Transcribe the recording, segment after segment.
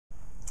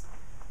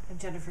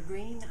Jennifer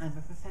Greene. I'm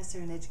a professor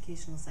in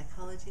educational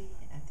psychology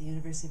at the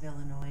University of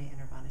Illinois in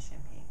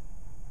Urbana-Champaign.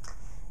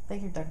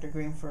 Thank you, Dr.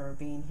 Greene, for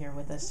being here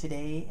with us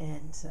today.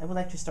 And I would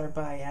like to start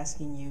by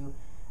asking you,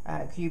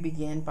 could you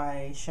begin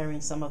by sharing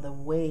some of the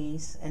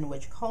ways in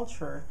which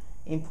culture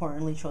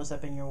importantly shows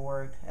up in your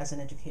work as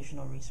an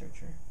educational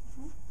researcher?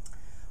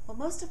 Well,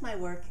 most of my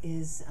work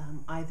is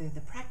either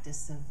the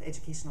practice of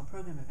educational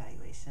program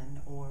evaluation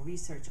or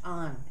research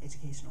on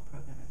educational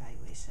program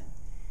evaluation.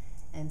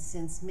 And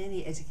since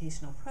many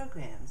educational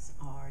programs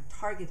are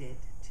targeted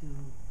to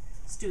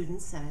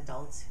students and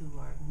adults who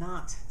are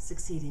not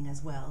succeeding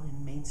as well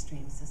in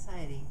mainstream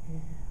society,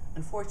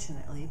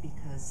 unfortunately,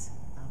 because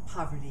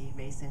poverty,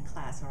 race, and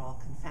class are all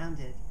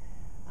confounded,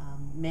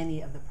 many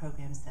of the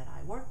programs that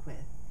I work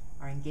with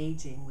are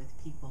engaging with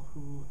people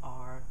who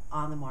are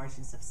on the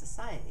margins of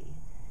society.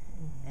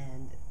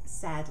 And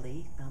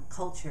sadly,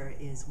 culture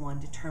is one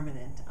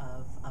determinant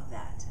of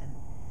that. And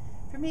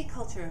for me,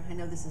 culture, I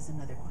know this is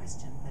another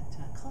question, but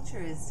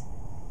culture is,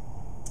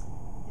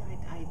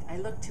 I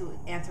look to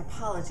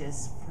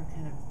anthropologists for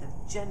kind of the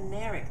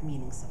generic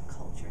meanings of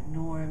culture,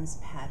 norms,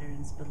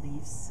 patterns,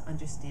 beliefs,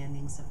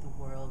 understandings of the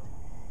world.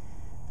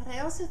 But I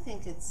also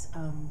think it's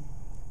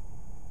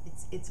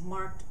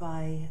marked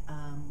by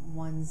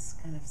one's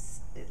kind of,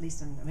 at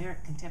least in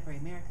contemporary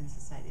American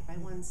society, by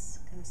one's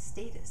kind of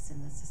status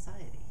in the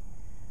society.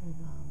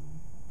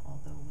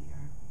 Although we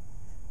are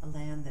a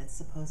land that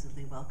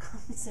supposedly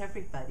welcomes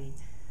everybody,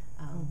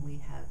 we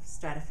have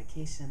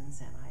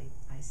stratifications, and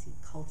I see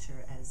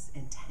culture as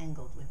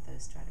entangled with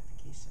those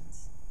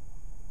stratifications.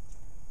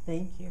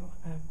 Thank you.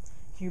 Can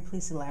you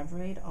please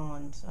elaborate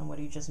on what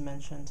you just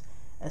mentioned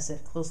as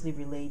it closely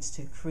relates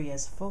to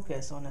CREA's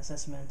focus on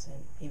assessment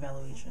and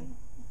evaluation?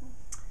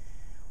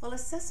 Well,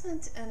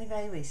 assessment and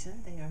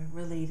evaluation, they are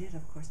related,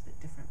 of course, but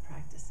different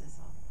practices.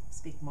 I'll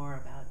speak more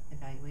about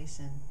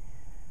evaluation.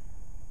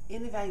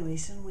 In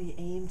evaluation, we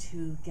aim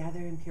to gather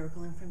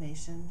empirical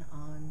information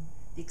on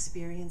the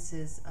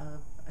experiences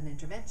of an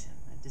intervention,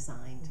 a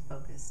designed,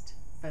 focused,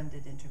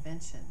 funded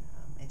intervention,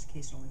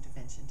 educational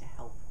intervention to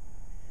help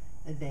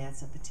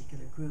advance a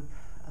particular group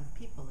of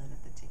people in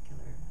a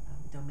particular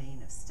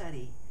domain of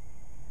study.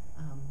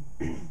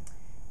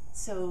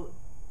 So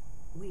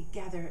we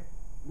gather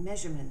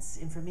measurements,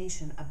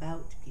 information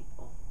about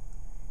people,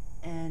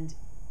 and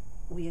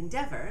we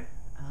endeavor,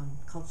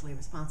 culturally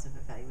responsive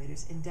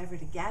evaluators, endeavor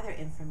to gather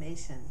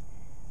information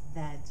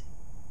that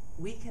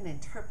we can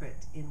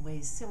interpret in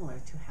ways similar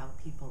to how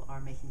people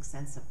are making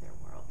sense of their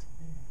world.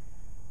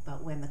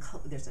 But when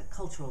there's a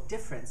cultural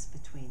difference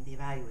between the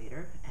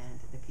evaluator and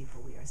the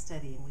people we are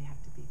studying, we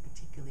have to be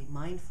particularly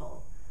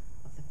mindful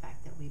of the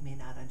fact that we may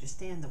not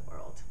understand the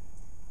world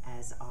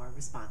as our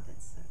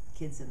respondents. The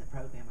kids in the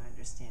program are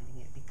understanding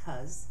it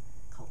because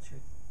culture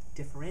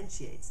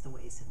differentiates the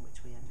ways in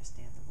which we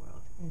understand the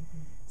world.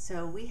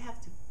 So we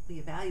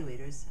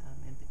evaluators,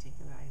 in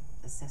particular,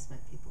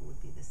 assessment people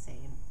would be the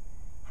same,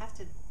 have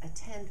to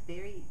attend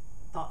very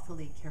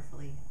thoughtfully,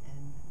 carefully,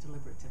 and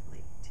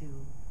deliberatively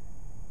to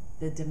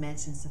the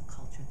dimensions of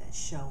culture that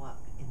show up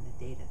in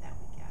the data that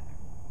we gather.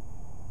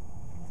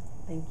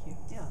 Thank you.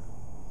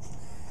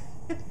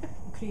 Yeah.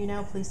 Could you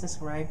now please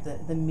describe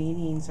the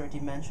meanings or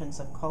dimensions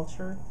of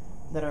culture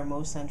that are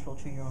most central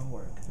to your own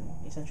work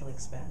and essentially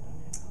expand on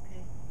it?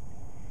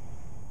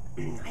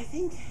 Okay. I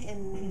think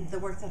in the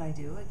work that I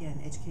do, again,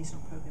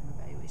 educational program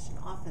evaluation,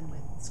 often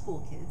with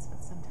school kids,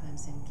 but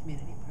sometimes in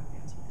community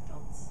programs with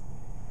adults.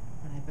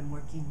 And I've been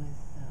working with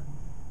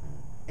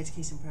an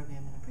education program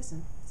in a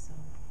prison, so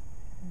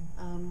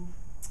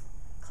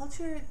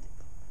culture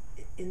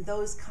in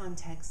those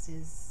contexts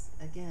is,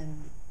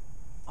 again,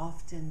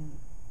 often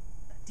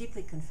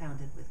deeply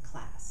confounded with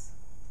class.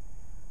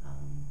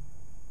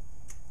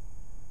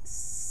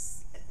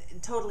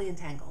 Totally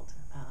entangled.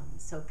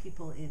 So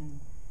people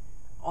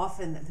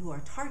often who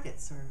are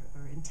targets or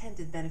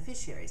intended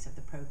beneficiaries of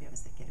the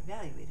programs that get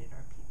evaluated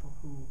are people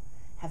who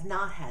have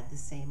not had the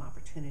same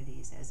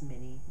opportunities as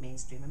many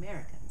mainstream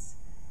Americans.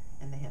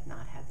 And they have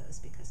not had those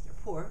because they're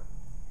poor.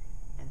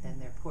 And then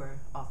they're poor,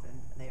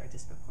 often they are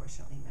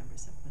disproportionately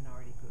members of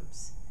minority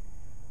groups.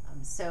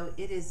 So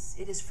it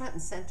is front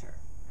and center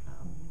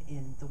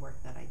in the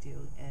work that I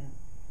do. And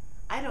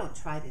I don't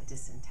try to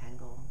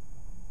disentangle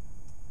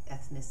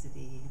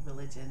ethnicity,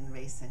 religion,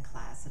 race, and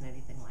class, and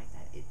anything like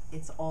that.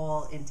 It's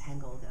all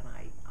entangled, and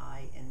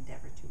I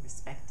endeavor to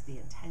respect the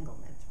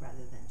entanglement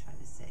rather than try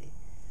to say,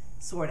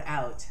 sort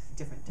out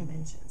different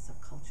dimensions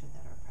of culture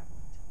that are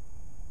prevalent.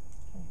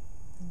 Okay,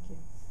 thank you.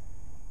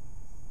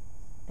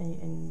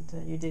 And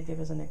you did give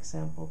us an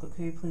example. Could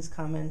you please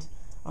comment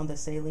on the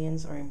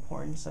salience or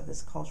importance of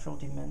this cultural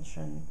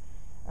dimension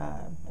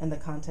and the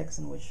context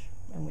in which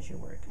you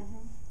work?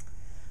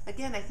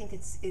 Again, I think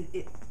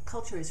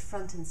culture is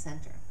front and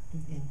center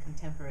in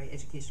contemporary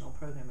educational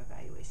program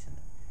evaluation.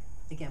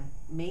 Again,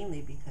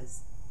 mainly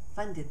because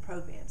funded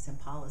programs and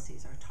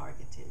policies are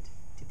targeted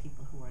to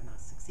people who are not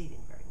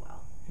succeeding very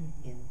well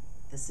in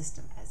the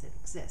system as it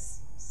exists.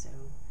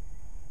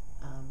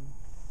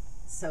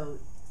 So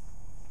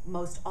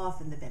most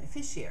often the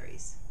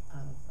beneficiaries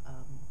of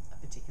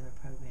a particular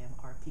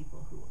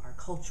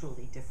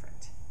culturally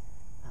different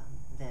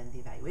than the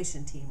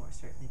evaluation team, or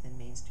certainly than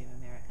mainstream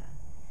America.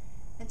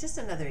 And just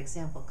another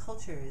example,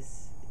 culture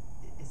is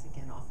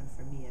again often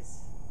for me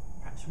is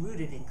perhaps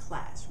rooted in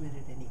class,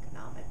 rooted in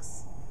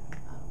economics.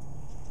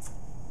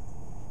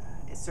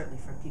 It's certainly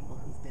for people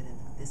who've been in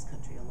this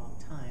country a long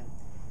time.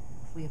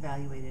 We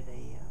evaluated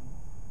a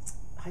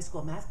high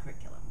school math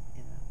curriculum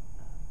in a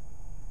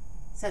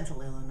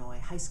central Illinois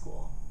high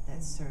school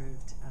that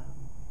served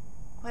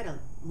quite a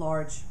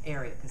large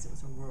area because it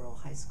was a rural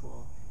high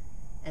school.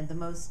 And the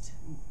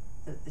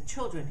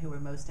children who were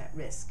most at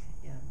risk,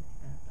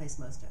 placed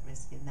most at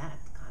risk in that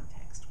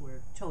context,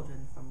 were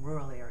children from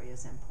rural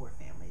areas and poor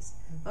families,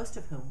 most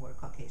of whom were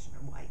Caucasian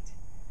or white.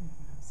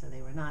 So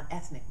they were not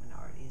ethnic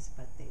minorities,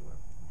 but they were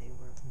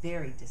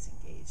very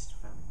disengaged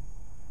from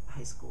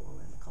high school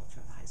and the culture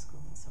of the high school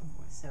and so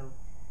forth. So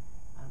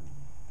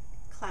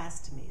class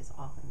to me is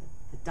often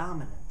the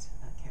dominant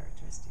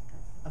characteristic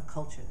of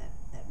culture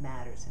that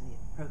matters in the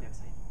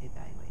programs I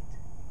evaluate.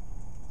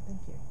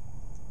 Thank you.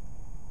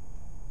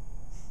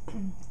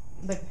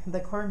 The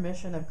core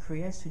mission of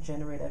CREA is to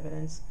generate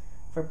evidence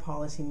for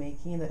policy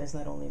making that is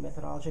not only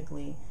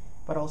methodologically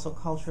but also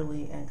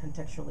culturally and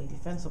contextually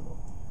defensible.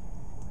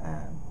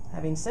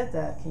 Having said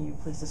that, can you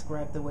please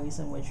describe the ways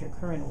in which your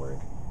current work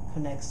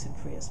connects to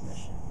CREA's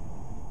mission?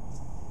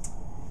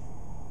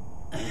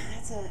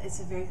 It's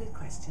a very good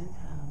question,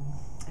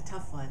 a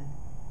tough one,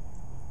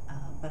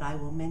 but I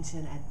will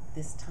mention at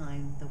this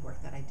time the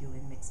work that I do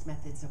in mixed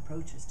methods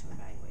approaches to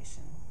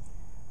evaluation.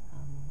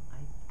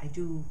 I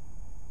do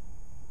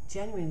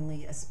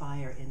genuinely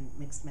aspire in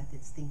mixed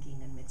methods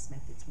thinking and mixed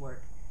methods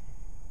work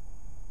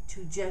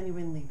to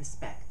genuinely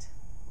respect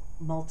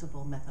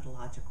multiple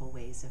methodological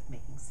ways of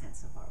making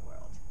sense of our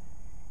world.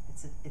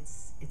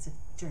 It's a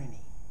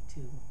journey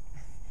to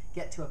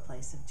get to a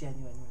place of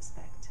genuine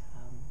respect,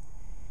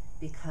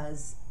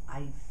 because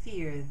I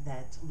fear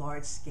that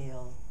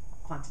large-scale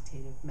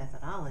quantitative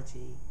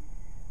methodology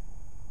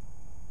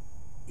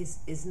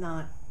is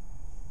not,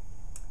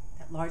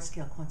 that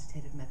large-scale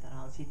quantitative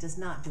methodology does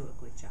not do a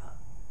good job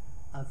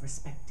of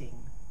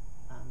respecting,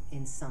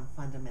 in some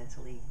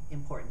fundamentally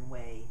important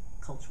way,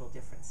 cultural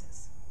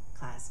differences,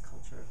 class,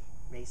 culture,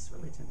 race,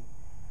 religion,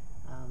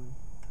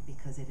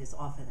 because it is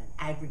often an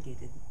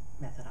aggregated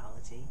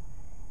methodology,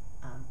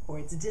 or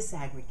it's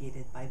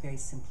disaggregated by very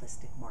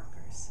simplistic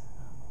markers.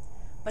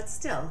 But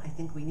still, I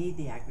think we need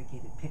the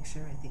aggregated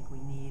picture. I think we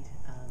need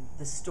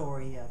the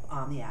story of,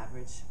 on the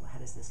average, how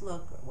does this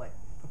look, or what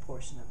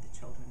proportion of the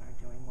children are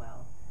doing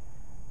well.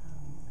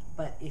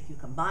 But if you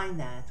combine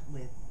that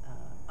with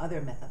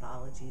other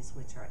methodologies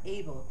which are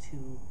able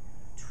to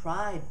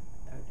try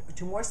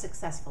to more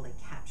successfully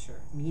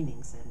capture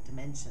meanings and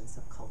dimensions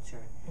of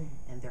culture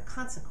and their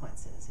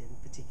consequences in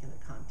particular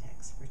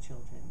contexts for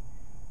children,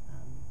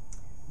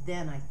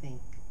 then I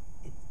think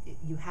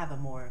you have a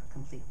more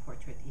complete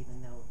portrait,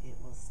 even though it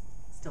will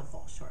still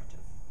fall short of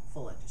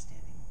full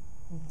understanding.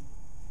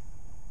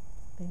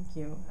 Thank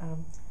you.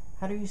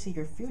 How do you see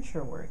your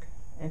future work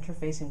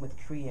interfacing with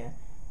CREA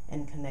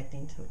and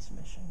connecting to its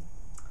mission?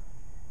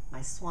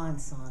 My swan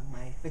song,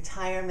 my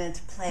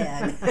retirement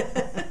plan.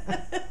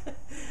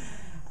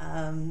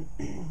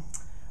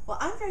 Well,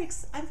 I'm very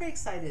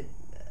excited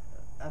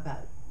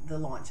about the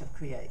launch of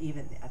CREA,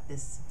 even at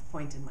this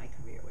point in my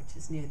career, which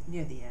is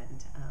near the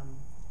end.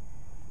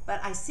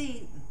 But I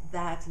see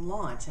that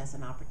launch as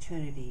an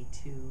opportunity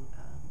to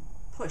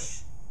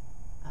push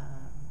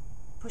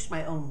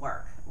my own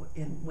work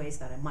in ways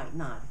that I might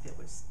not if it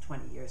was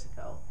 20 years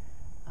ago.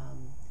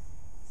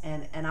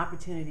 And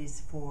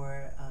opportunities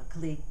for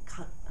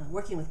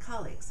working with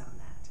colleagues on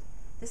that.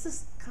 This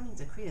is coming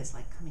to CREA is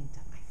like coming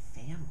to my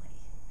family.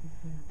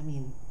 I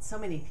mean, so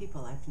many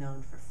people I've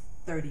known for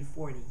 30,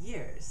 40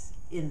 years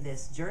in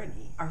this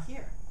journey are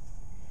here.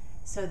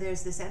 So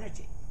there's this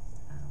energy,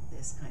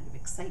 this kind of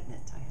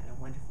excitement. I had a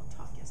wonderful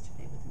talk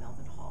yesterday with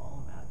Melvin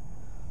Hall about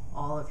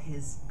all of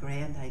his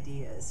grand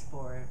ideas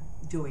for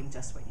doing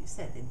just what you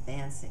said,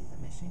 advancing the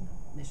mission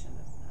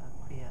of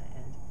CREA.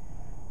 And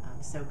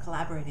so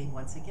collaborating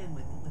once again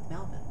with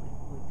Melvin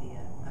would be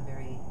a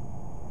very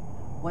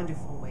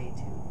wonderful way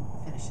to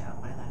finish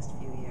out my last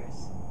few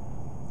years.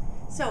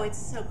 So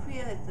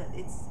CREA,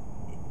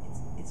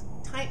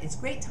 it's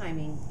great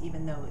timing,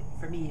 even though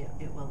for me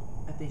it will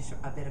be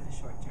a bit of a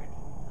short journey.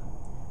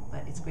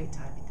 But it's great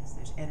timing because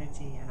there's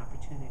energy and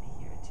opportunity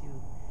here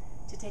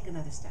to take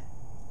another step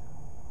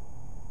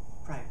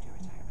prior to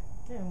retirement.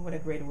 Yeah, and what a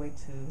great way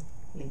to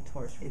lead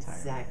towards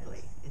retirement.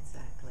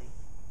 Exactly.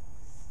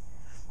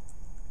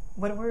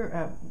 What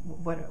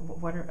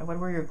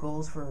were your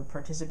goals for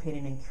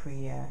participating in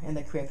CREA and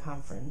the CREA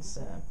conference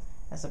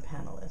as a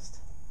panelist?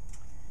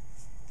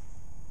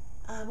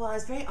 Well, I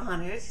was very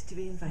honored to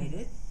be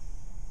invited.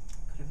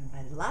 Could have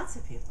invited lots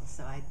of people,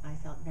 so I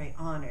felt very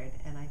honored,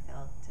 and I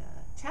felt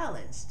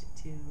challenged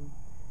to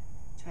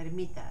try to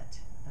meet that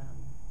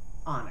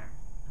honor.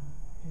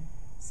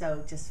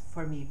 So just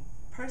for me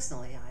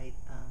personally, I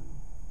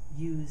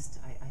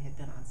had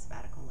been on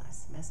sabbatical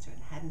last semester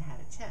and hadn't had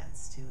a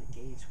chance to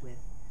engage with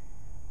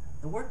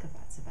the work of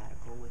that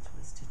sabbatical, which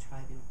was to try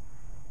to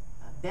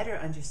better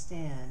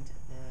understand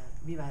the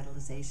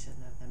revitalization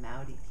of the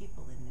Maori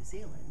people in New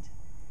Zealand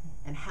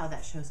and how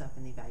that shows up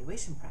in the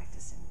evaluation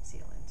practice in New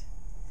Zealand.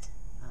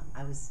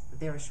 I was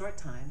there a short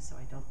time, so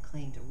I don't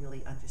claim to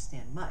really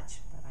understand much,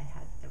 but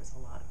there was a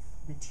lot of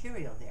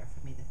material there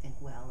for me to think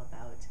well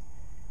about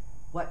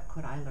what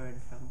could I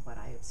learn from what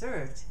I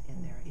observed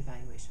in their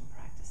evaluation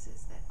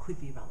practices that could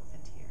be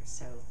relevant here.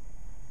 So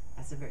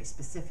that's a very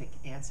specific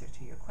answer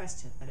to your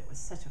question, but it was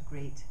such a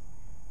great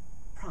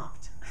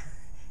prompt,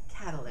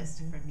 catalyst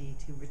for me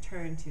to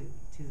return to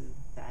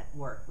that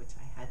work, which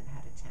I hadn't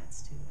had a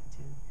chance to, and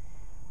to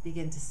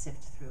begin to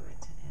sift through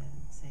it and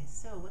say,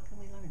 so what can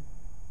we learn?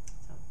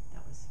 So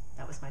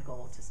that was my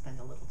goal, to spend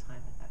a little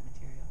time with that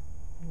material.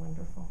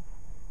 Wonderful.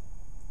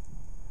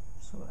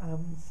 So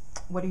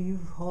what do you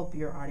hope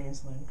your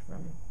audience learned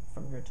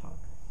from your talk?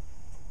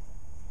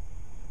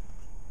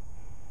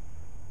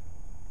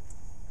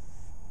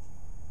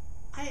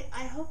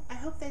 I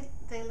hope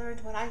they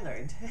learned what I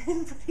learned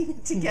in putting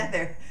it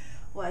together,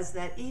 was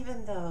that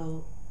even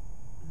though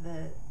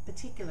the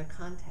particular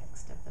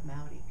context of the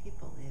Maori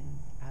people in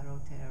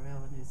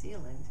Aotearoa, New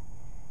Zealand,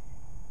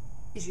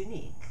 is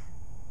unique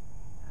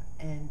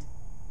and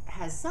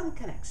has some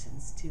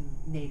connections to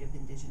native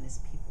indigenous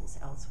peoples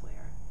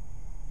elsewhere,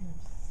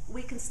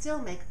 we can still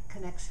make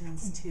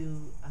connections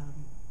to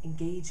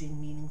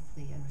engaging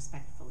meaningfully and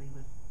respectfully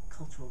with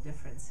cultural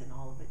difference in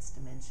all of its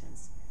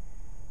dimensions.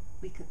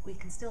 We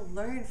can still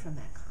learn from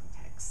that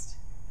context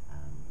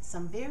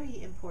some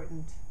very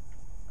important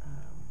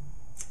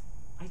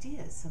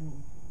ideas,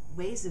 some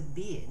ways of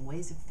being,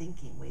 ways of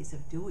thinking, ways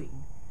of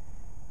doing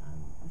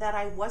that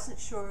I wasn't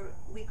sure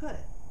we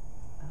could,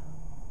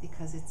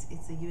 because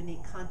it's a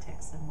unique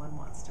context and one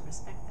wants to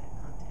respect that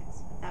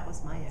context. But that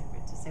was my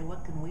effort, to say,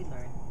 what can we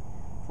learn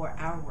for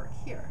our work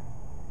here?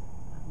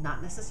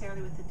 Not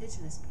necessarily with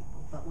indigenous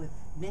people, but with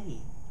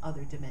many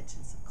other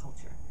dimensions of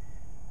culture.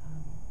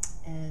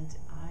 And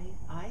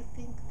I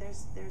think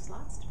there's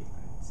lots to be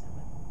learned. So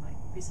my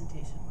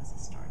presentation was a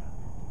start on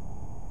that.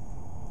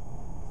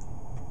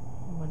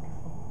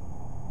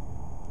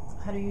 Wonderful.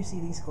 How do you see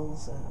these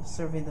goals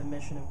serving the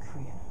mission of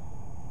Kriya?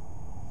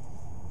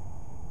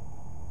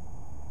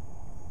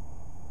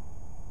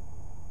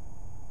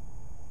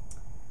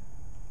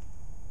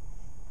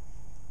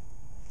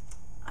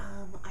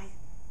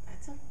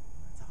 That's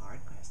a hard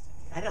question.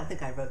 I don't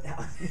think I wrote that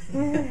one.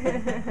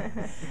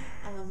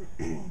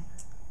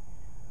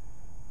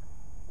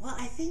 Well,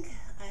 I think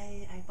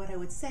what I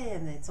would say,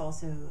 and it's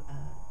also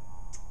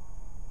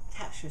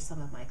captures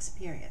some of my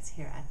experience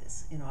here at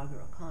this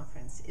inaugural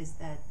conference, is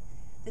that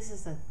this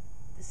is a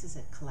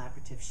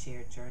collaborative,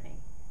 shared journey.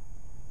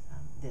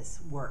 This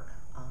work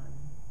on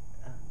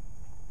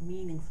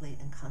meaningfully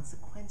and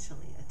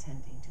consequentially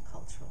attending to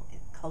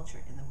culture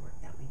in the work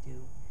that we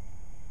do.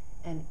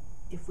 And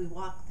if we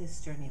walk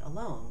this journey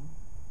alone,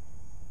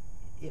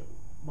 it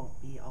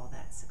won't be all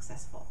that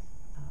successful.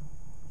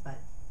 But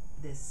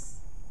this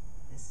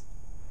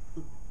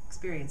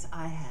experience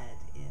I had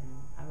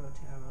in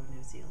Aotearoa,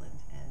 New Zealand,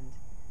 and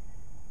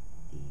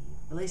the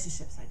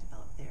relationships I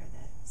developed there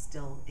that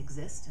still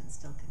exist and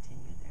still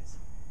continue. There's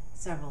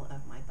several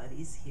of my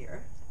buddies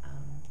here,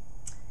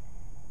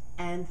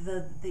 and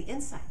the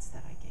insights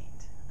that I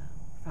gained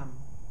from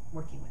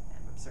working with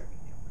them, observing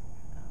their work,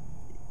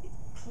 it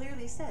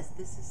clearly says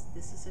this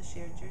is a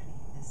shared journey.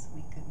 It's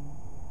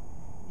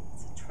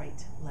a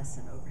trite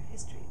lesson over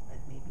history, but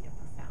maybe a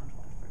profound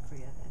one for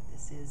Kriya, that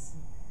this is.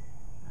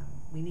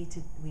 We need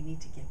to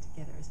get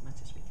together as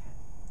much as we can,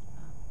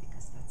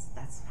 because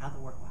that's how the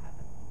work will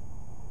happen.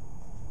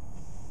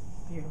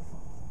 Beautiful.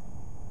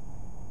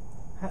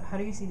 How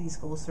do you see these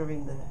goals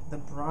serving the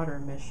broader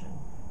mission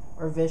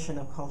or vision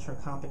of cultural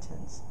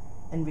competence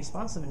and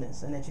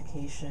responsiveness in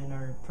education,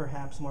 or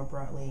perhaps more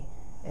broadly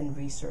in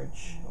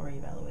research or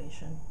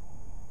evaluation?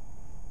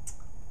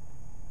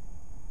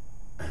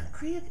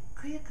 Kriya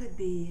could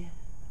be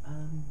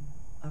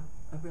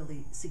a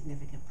really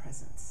significant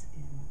presence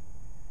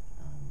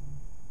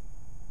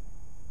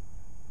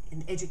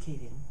in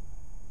educating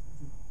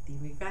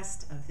the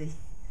rest of the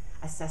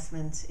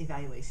assessment,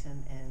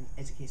 evaluation, and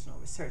educational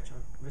research,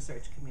 or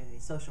research community,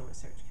 social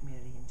research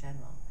community in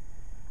general,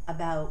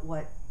 about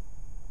what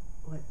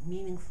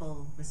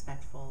meaningful,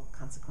 respectful,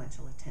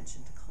 consequential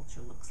attention to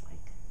culture looks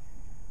like.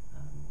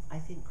 I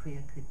think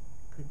Kriya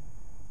could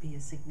be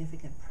a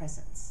significant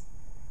presence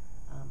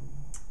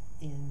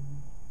in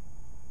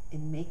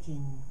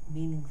making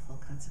meaningful,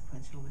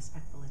 consequential,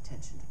 respectful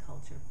attention to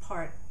culture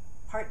part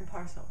and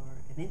parcel, or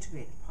an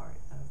integrated part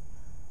of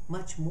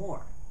much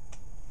more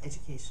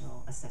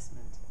educational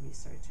assessment,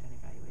 research, and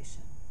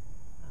evaluation.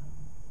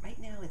 Right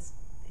now, it's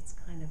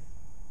kind of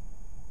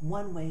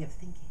one way of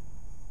thinking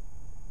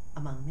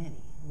among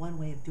many, one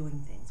way of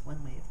doing things,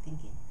 one way of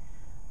thinking,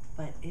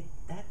 but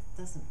that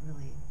doesn't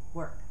really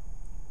work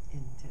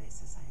in today's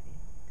society,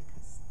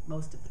 because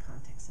most of the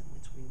contexts in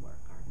which we work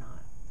are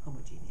not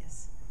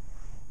homogeneous.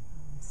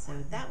 So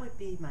that would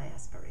be my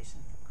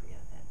aspiration for Kriya,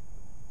 that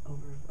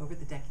over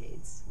the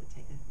decades, would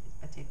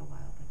take a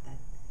while, but that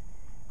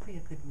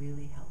Korea could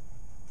really help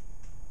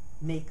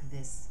make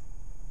this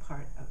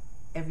part of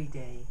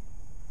everyday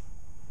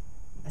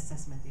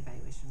assessment,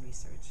 evaluation,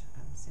 research.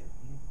 So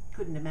you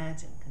couldn't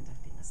imagine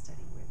conducting a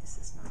study where this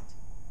is not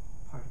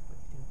part of what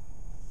you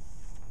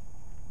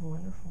do.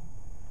 Wonderful.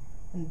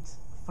 And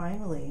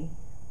finally,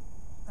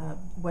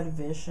 what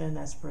vision,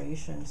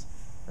 aspirations,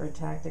 or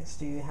tactics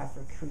do you have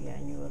for Korea?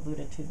 And you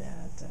alluded to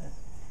that.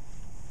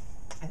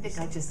 I think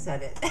I just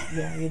said it.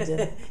 Yeah, you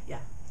did. Yeah.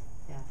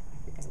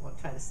 I think I won't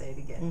try to say it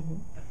again.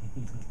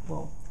 Mm-hmm.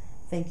 Well,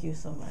 thank you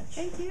so much.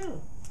 Thank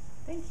you.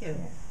 Yeah.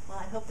 Well,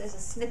 I hope there's a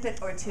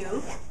snippet or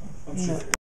two. I'm sure.